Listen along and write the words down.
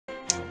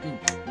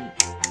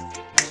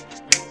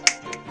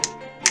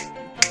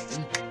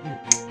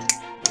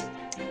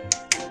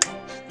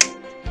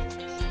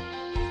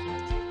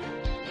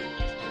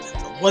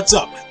What's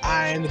up?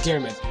 I am the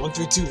Kamehameha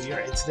 132 here,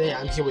 and today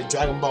I'm here with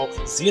Dragon Ball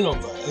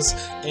Xenoverse,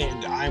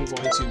 and I'm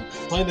going to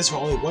play this for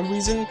only one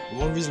reason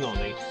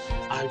only.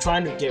 I'm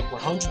trying to get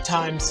 100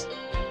 times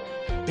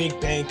Big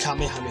Bang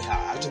Kamehameha.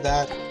 After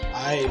that,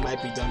 I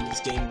might be done with this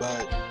game,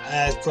 but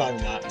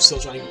probably not. I'm still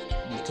trying to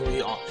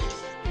complete all.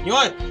 You know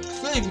what? I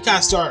feel like we kind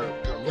of start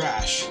a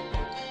rash.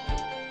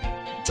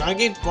 I'm trying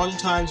to get 100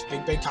 times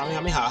Big Bang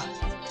Kamehameha,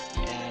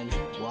 and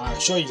I want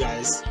to show you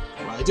guys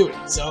why I do it.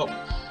 So,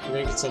 we're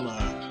gonna get some,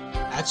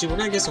 actually, we're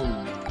gonna get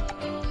some,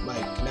 my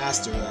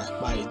master,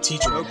 my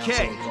teacher right now.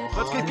 Okay, so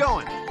let's get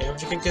going. And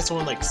we can get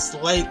someone, like,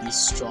 slightly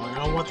strong.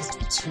 I don't want this to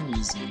be too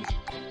easy.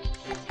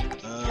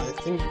 I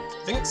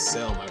think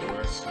Cell might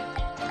work.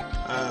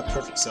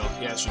 Perfect Cell.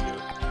 Yeah, it should do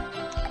it.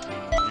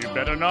 You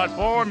better not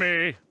bore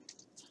me.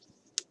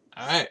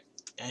 Alright,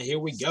 and here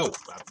we go.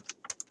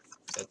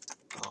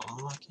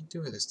 Oh, I can't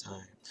do it this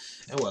time.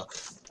 Oh well.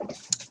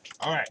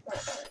 Alright.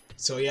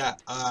 So yeah,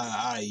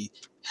 I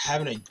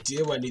have an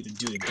idea what I need to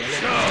do to get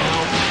it. Now,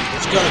 we're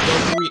just gonna go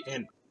through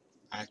and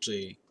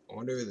actually, I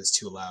wonder if it's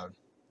too loud.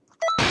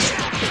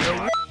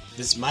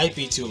 This might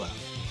be too loud.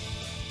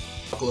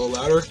 Talk a little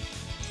louder.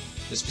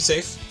 Just be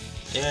safe.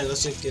 And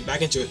let's just get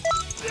back into it.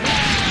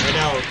 Right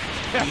now,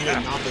 beat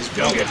and knock as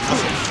well.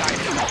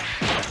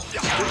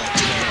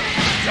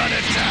 Done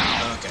it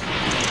now. Okay.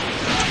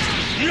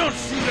 You don't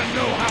seem to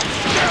know how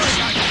scary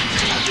I am.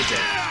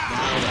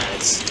 Now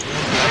that's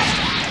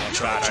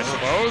That, I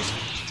suppose.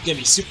 It's gonna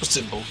be super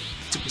simple,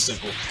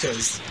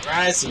 because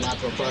Rise and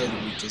Nappa are probably the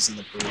weakest in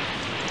the group.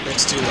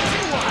 Next to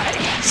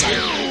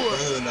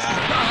other than that,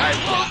 I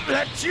won't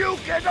let you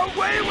get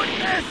away with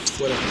this.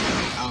 whatever.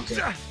 I don't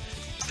care.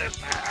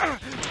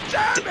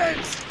 Damn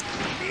it!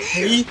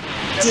 He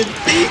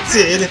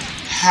defeated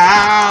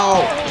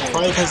how?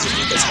 Probably because you're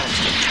weak as hell.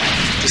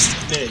 Just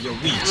admit it, you're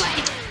weak.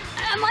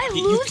 Am I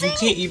losing? You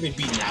can't even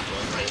beat Nappa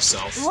by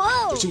yourself.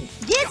 Whoa!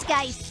 This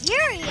guy's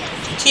serious.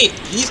 You can't.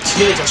 These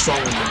kids are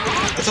stronger than you.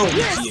 That's how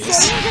weak he is.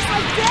 Just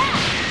like that.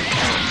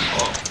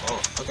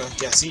 Oh, okay.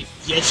 Yeah, see,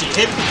 he actually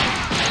hit me.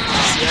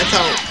 See, that's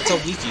how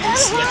weak he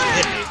is. He actually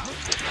hit me.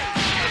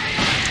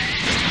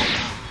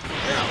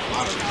 I got a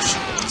lot of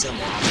shit.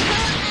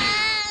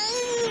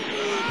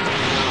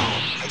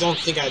 I don't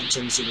think I'd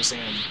turn Super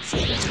Saiyan for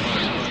the next part,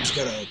 but I'm just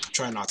gonna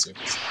try not to.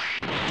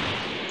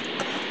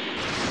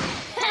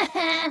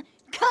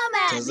 Come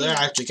at Because me. they're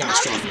actually kind of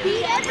strong here.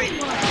 Beat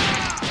everyone.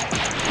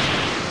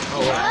 Oh,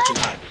 we're actually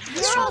not.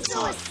 You're also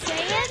a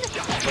Saiyan?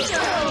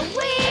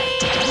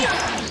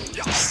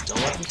 Just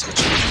don't let them touch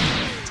you.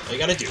 That's all you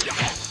gotta do.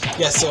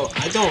 Yeah, so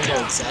I don't know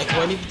exactly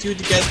what I need to do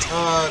to get,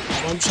 what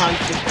I'm trying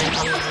to get Bang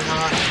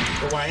Kamehameha,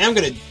 but what I am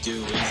gonna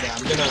do is that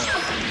I'm gonna,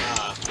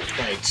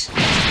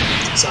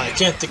 sorry, I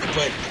can't talk and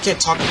play at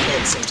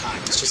the same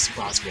time, it's just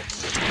impossible.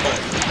 But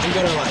I'm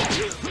gonna,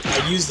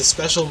 use the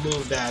special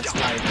move that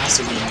my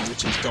master gave me,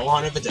 which is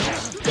Gohan and Videl.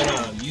 I'm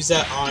gonna use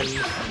that on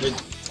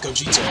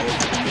Gogeta,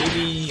 and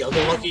maybe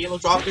other lucky yellow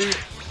drop it.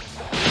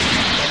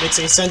 That makes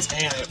any sense,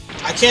 and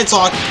I can't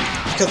talk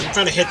because I'm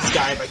trying to hit this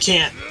guy, but I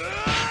can't.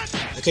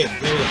 Okay,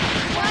 there we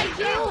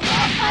go.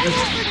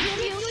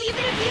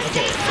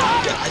 Okay,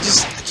 yeah, I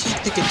can't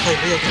think and play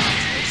real game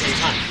at the same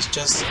time. It's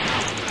just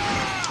not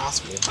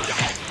possible.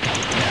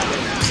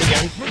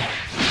 Again.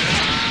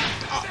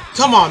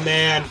 Come on,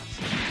 man!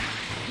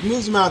 He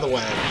moves him out of the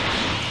way.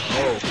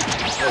 Oh,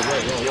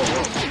 wait, whoa.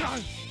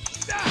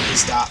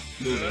 Please stop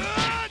moving.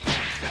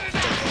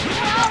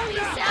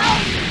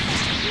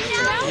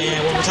 Okay,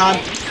 and one more time.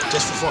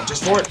 Just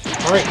for it.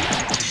 Alright.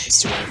 It's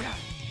too late.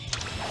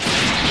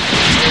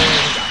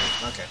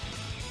 Okay.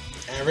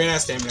 And I ran out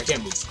of stamina. I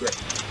can't move. Great.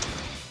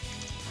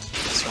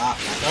 Stop.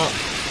 Back up.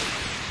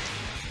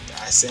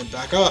 I said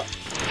back up.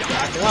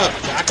 Back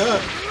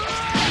up.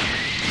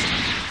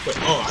 Wait,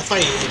 oh, I thought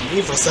you hit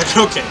me for a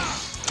second. Okay.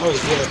 I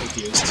was really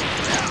confused.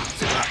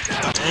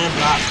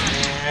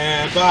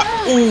 And block.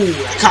 Ooh,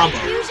 that combo.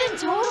 Fusion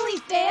totally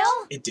fail?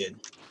 It did.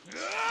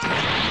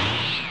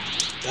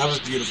 That was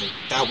beautiful.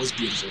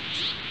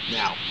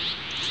 Now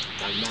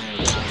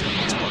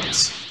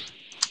parts.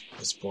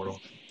 Where's the portal?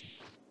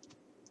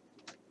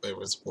 Wait,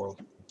 where's the portal?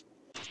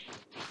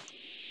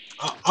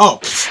 Oh!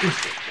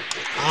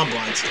 I'm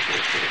blind.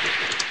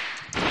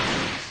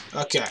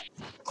 Okay.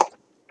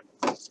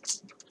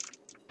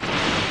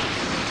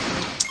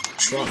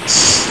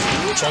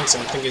 Trunks, I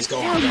think is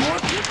going.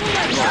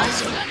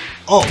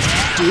 Oh,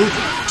 dude,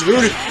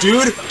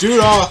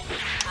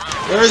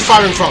 where is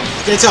firing from? I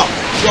can't tell.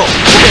 Whoa,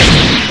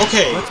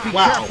 okay,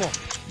 wow.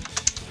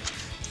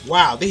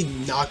 Wow, they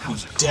knocked me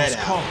dead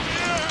out.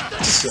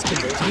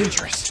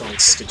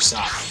 Trunks, good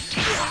job.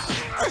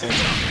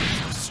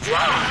 I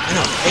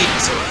know, hey,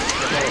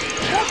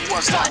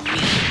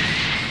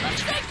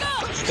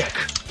 okay.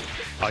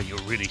 Are you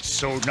really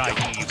so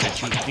naive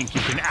that you think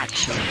you can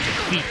actually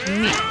defeat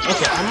me?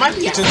 Okay, I might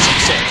get to some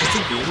shit, because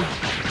the beam,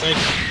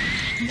 like,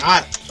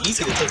 not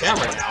easy to take out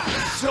right now.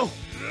 So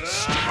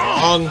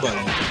Wrong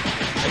button.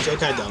 I feel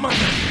kind of dumb. Okay.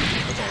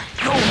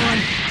 Go on.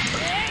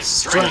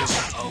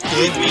 Strength.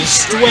 Give me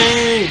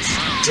strength.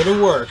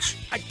 Didn't work.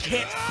 I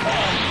can't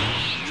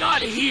fall.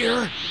 out of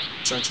here!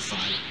 Trying to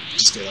find.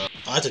 Just get up.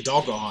 Oh, that's a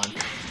dog Gohan.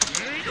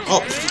 Oh,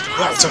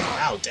 wow, it's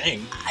ow,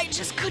 dang. I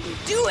just couldn't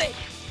do it.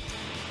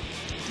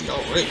 Yo,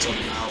 what are you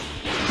talking about?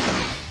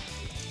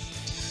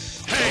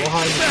 Hey,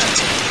 Gohan,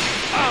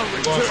 I'll I'm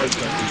going for return the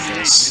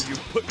defense. you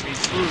put me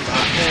through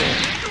that hole.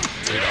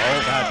 Did all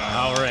that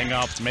powering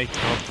up make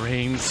your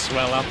brain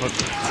swell up a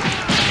bit?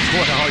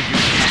 What are you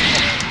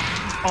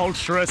now?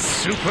 Ultra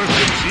Super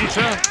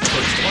Vegeta?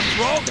 What's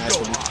wrong,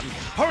 Gohan?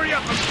 Hurry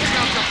up and bring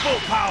out your full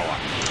power!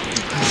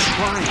 I'm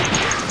trying. I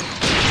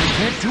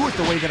can't do it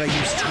the way that I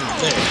used to.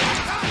 There.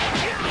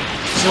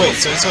 So wait,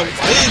 so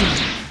why didn't...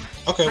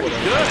 Okay, whatever.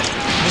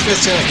 I was gonna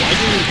say, like, why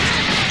didn't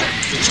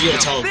Vegeta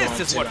tell Gohan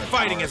This is what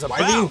fighting is about.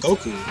 Why didn't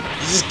Goku?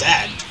 He's his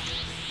dad.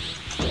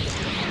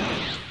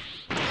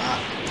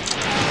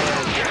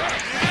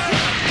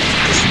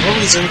 There's no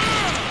reason.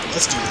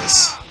 Let's do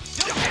this.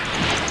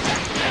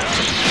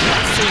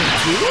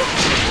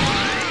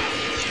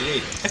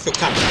 Dude, I feel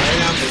kind of bad right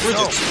now, but we're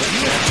just...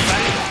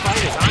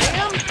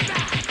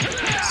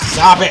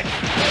 Stop it!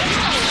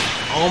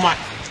 Oh my...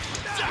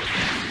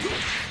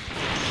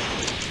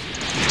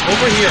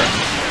 Over here!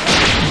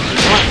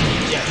 What?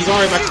 Yeah, he's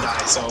already about to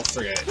die, so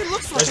forget it. It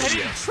looks like I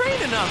didn't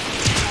train enough.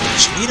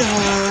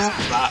 Vegeta!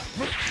 Bop.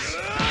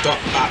 Bop.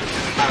 Bop.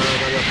 Bop.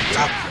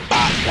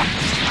 Bop.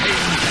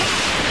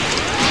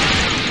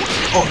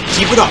 Oh,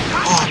 keep it up!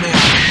 Oh man!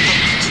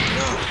 Keep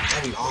it up.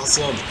 That'd be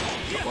awesome.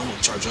 Let me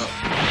charge up.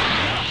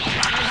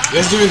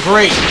 You guys are doing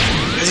great! You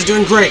guys are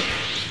doing great!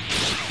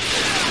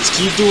 Just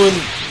keep doing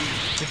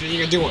the thing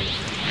you're doing.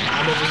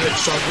 I'm over here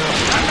charging up.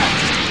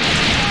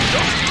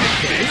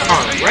 You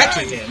are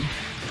wrecking him!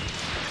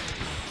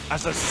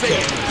 As a Saiyan,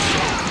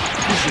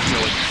 you should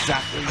know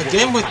exactly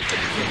Again with... I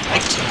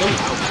kicked him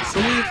out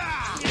for me?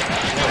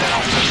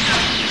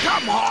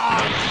 Come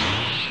on!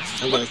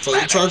 I'm gonna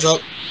fully charge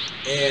up,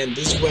 and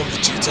this is when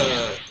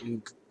Vegeta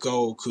and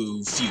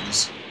Goku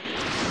fuse.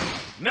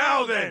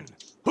 Now then,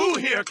 who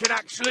here can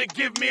actually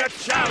give me a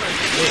challenge?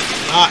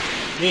 Not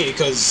me,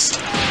 because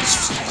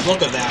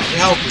look at that. Look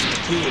how he's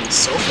completing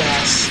so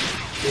fast.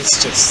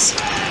 It's just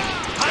sad.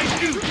 I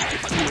knew you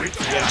could do it.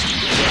 Yeah,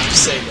 I'm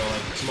just saying though,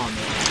 like, come on,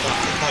 man. I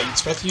thought you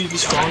expected you to be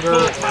stronger,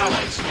 or like...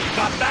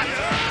 Got that?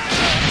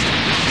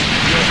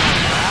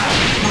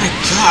 My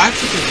god,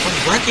 I'm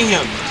wrecking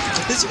him!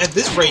 At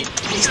this rate,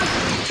 he's...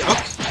 Okay,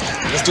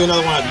 let's do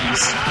another one of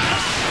these.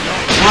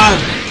 Come on!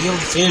 Be able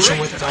to finish him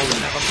with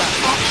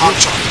hot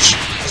charge.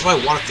 That's what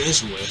I want to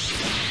finish him with.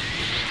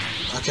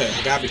 Okay,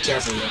 I gotta be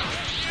careful here.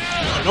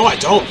 No, I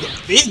don't!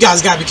 These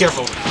guys gotta be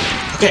careful!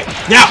 Okay,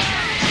 now!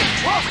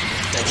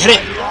 Did I get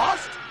it? I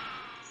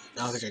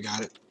don't think I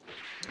got it.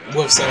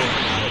 Would have said I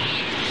got it.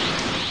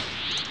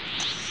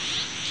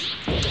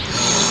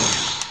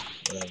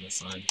 Whatever,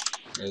 fine.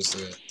 There's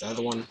the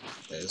other one.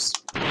 There's...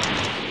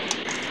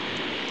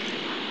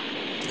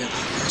 Yeah,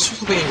 I should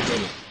hope I can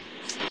get it.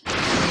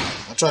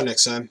 I'll try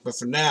next time, but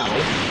for now...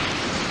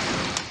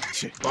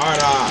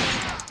 Bardock!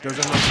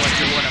 Doesn't look like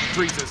you're one of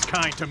Frieza's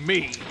kind to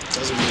me.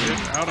 Doesn't mean... Get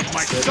out of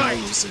my sight! sight!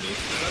 Used to be.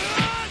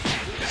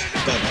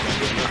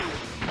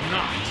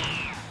 Not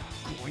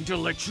going to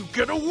let you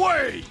get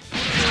away!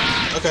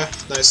 Okay,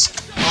 nice.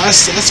 Oh,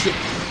 that's good.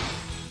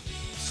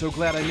 So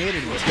glad I made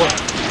it. What?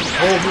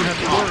 Oh,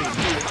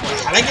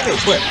 how'd I get it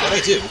equipped? What'd I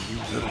do?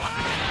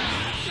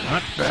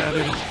 Not bad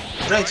at all.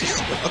 What did I do?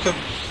 Okay.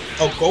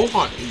 Oh,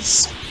 Gohan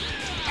is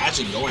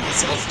actually going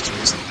itself, which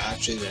is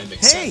actually that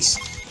makes sense.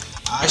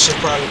 I should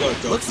probably go to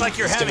Goku. Looks like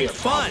you're It's gonna having be a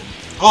fun.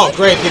 problem. Oh,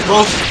 great. They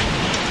both...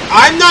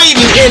 I'm not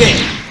even in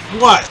it!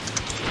 What?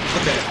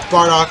 Okay,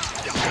 Bardock.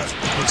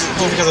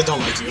 Oh, because I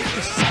don't like you.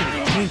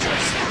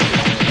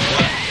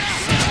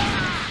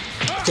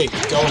 Okay,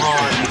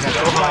 Gohan.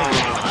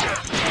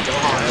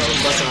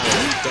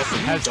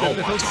 Definitely don't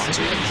want to talk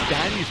to him.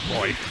 Daddy's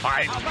boy,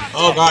 fine.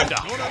 Oh god.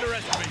 Don't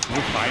underestimate me.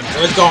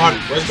 Where's Gohan?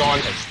 Where's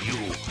Gohan? You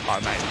are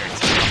my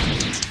next.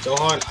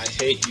 Gohan, I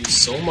hate you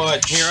so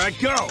much. Here I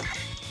go.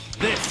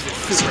 This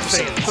is Super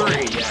Saiyan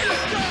 3.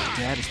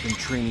 Dad has been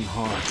training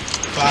hard,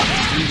 But,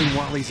 even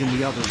while he's in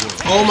the other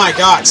world. oh my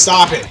god,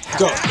 stop it.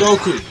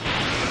 Goku.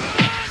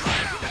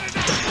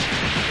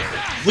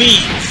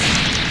 Leave.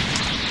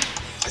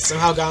 I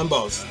somehow got them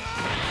both.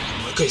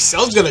 Okay,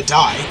 Cell's gonna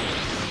die.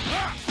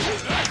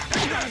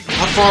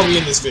 How far are we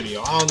in this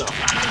video? I don't know.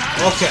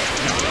 Okay.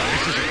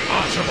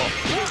 Impossible.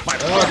 My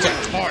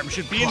arm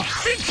should be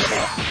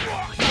invincible.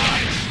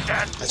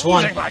 That's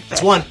one.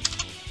 That's one.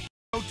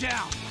 Go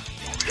down.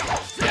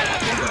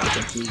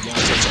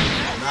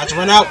 Not to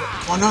run out.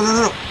 Oh, no, no,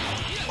 no, no.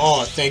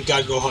 Oh, thank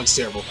God Gohan's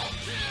terrible.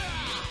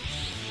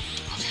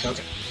 Okay,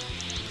 okay.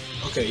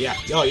 Okay, yeah.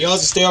 Yo, y'all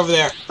just stay over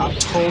there. I'm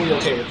totally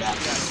okay with that.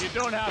 You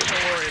don't have to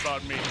worry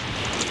about me.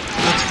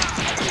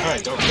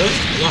 Alright, don't really?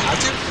 You don't have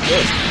to?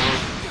 Good.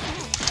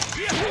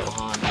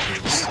 Gohan,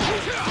 please.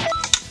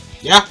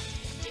 Yeah?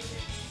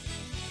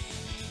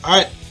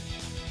 Alright.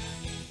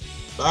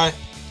 Bye.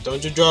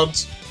 Don't do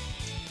drugs.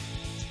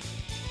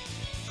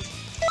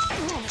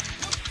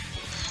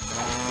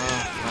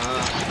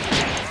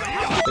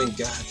 Thank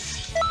God.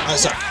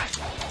 Sorry.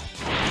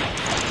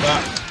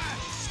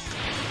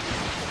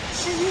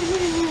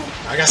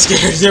 I got scared.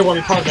 He didn't want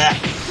to be part of that.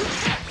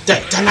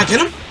 Did I not get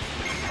him?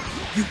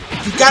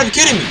 You gotta be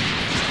kidding me.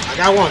 I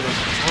got one of them.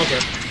 I don't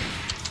care.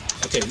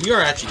 Okay, we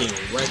are actually getting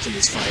wrecked in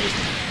this fight.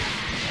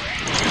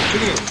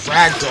 We're getting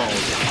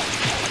ragdolled.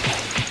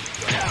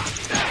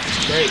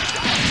 Great.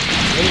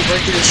 Let me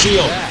break through the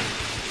shield.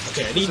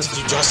 Okay, I need to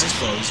do justice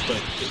blows,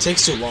 but it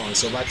takes too long,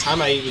 so by the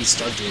time I even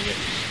start doing it...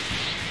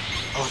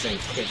 Oh,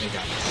 thank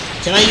God.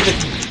 Can I even...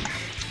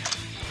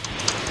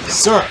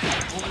 Sir,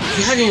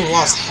 you haven't even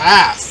lost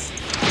half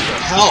your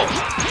health.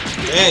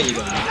 There you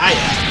go. Now you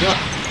have. Yep.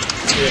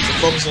 So we have to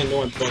focus on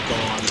knowing what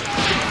going on.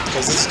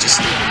 Because this is just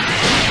stupid.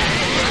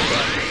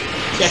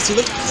 Yeah, see,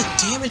 look at the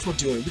damage we're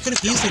doing. We could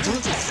have easily done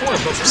it before,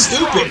 but we're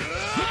stupid.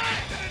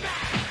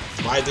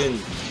 Why didn't...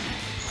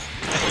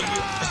 I hate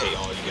you. I hate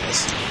all you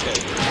guys.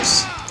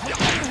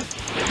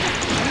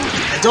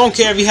 I don't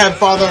care if you have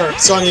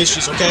father-son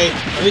issues, okay?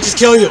 Let me just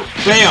kill you.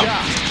 Bam!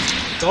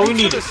 That's all we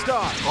needed.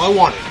 All I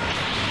wanted.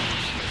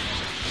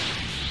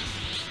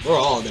 We're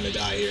all gonna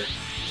die here.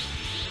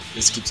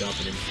 This keeps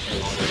happening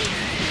longer.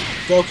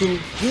 Goku,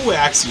 who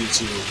asked you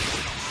to?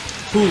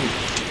 Who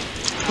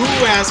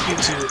asked you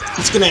to?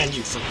 It's gonna end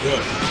you for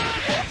good.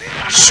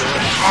 Shut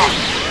up!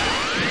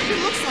 It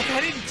looks like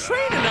I didn't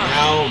train enough!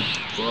 Now,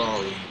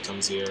 Broly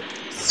comes here.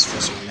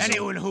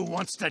 Anyone who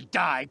wants to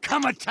die,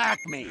 come attack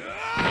me!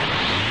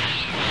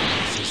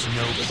 This is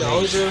no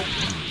place.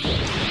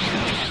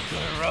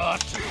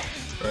 Barot!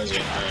 Where is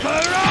it?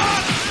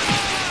 Barot!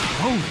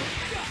 Oh.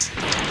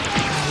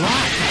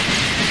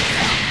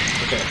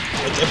 Okay,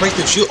 I break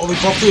through the shield. Oh, we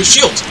broke through the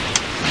shield!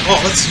 Oh,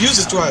 let's use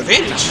this to our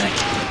advantage.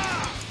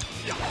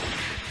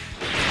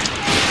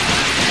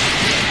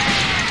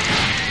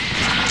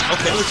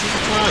 Okay, let's use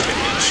it to our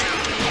advantage.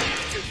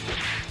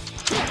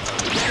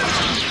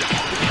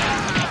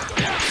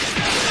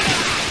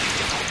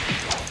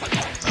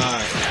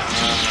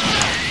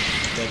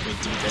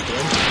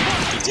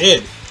 He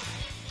did!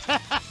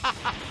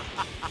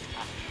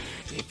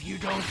 If you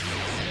don't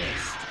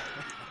resist,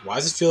 why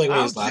does it feel like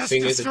when he's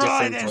laughing is a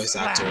different voice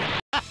actor?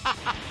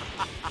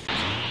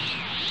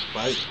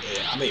 Why?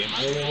 I mean, am I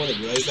the only one that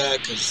realized that?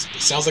 Because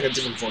it sounds like a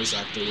different voice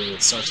actor when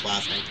it starts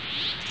laughing.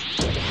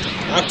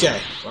 Okay,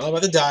 well, I'm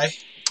about to die.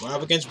 We're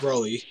up against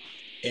Broly,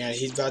 and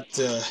he's about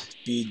to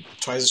be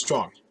twice as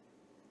strong.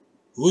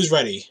 Who's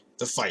ready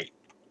to fight?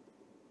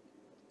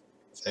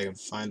 If I can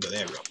find the...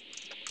 There we go.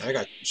 I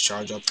got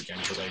charged up again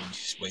because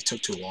it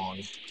took too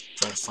long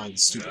trying to find the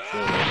stupid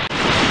portal.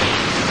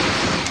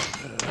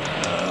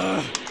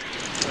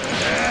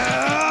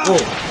 Oh,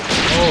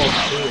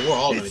 we're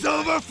all gonna die. It's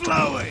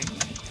overflowing.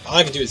 All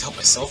I can do is help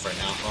myself right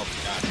now. Oh my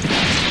God.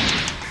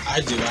 I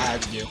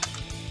have to do.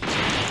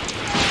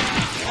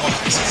 Oh,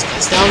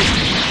 it's down.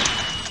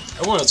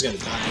 Everyone else is gonna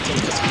die. I think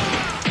that's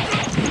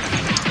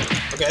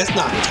okay, that's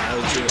not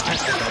entirely true. I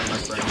love my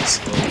friends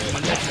a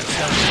little bit.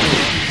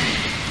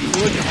 You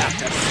wouldn't have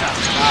to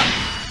suffer.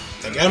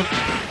 Did I get him?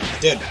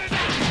 I did.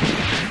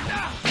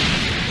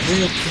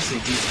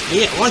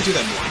 Yeah, I want to do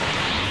that more.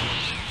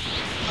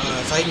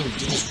 If I can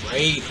do this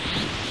right,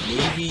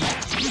 maybe I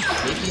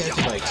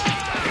could like...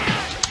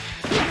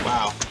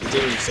 Wow, it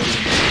didn't even phase me.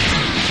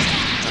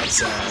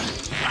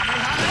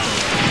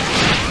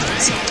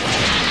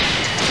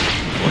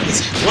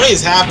 What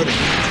is happening?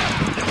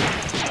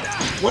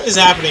 What is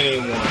happening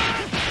anymore?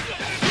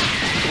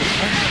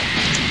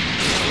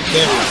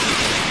 There we go.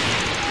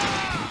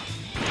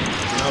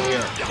 Get over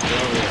here. Get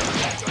over here.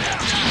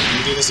 Let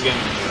me do this again.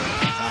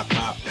 Pop,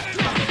 pop.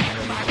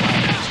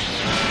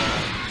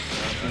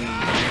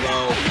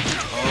 Low.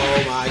 Oh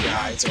my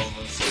God, it's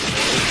over.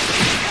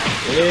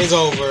 It is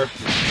over.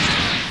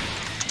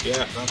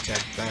 Yeah, okay.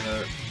 That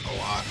hurt a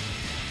lot.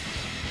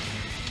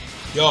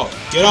 Yo,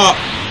 get up!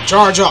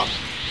 Charge up!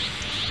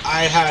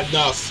 I had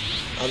enough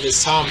of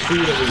this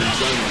tomfoolery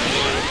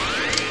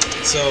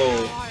running.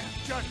 So,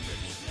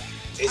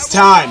 it's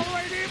time.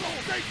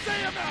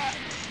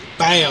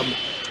 Bam!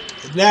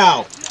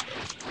 Now,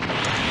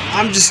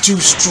 I'm just too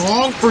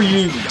strong for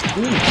you.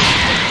 Ooh.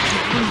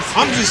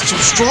 I'm just too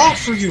strong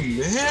for you,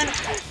 man.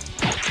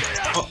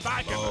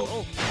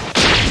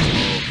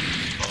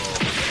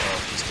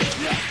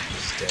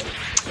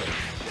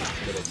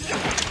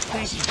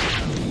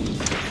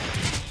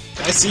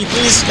 Can I see,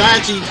 please? Can I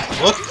actually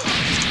look?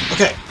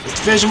 Okay, let's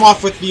finish him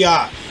off with the,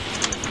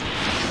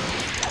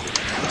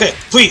 Okay,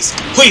 please!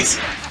 Please!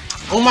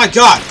 Oh my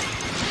God!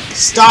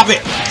 Stop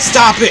it!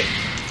 Stop it!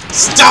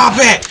 Stop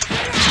it!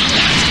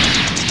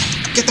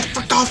 Get the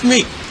frick off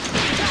me!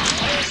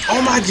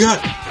 Oh my God!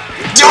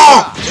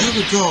 Oh! There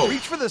we go!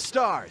 Reach for the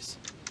stars!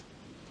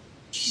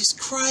 Jesus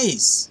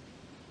Christ!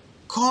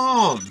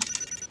 Calm!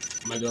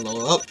 Am I gonna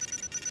level up?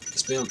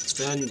 It's been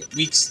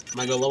weeks. Am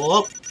I gonna level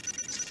up?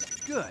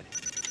 Good.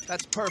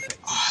 That's perfect.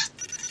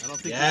 I don't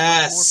think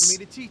yes. there's more for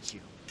me to teach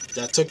you.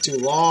 That took too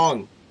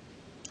long.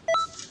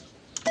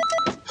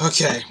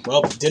 Okay,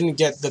 well, didn't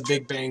get the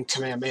Big Bang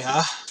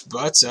Kamehameha,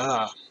 but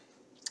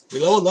we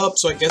leveled up,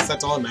 so I guess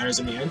that's all that matters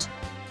in the end.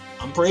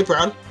 I'm pretty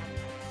proud.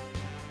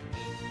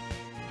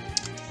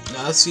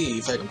 Now let's see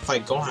if I can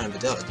fight Gohan and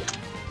Videl again.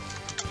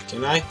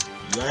 Can I?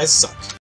 You guys suck.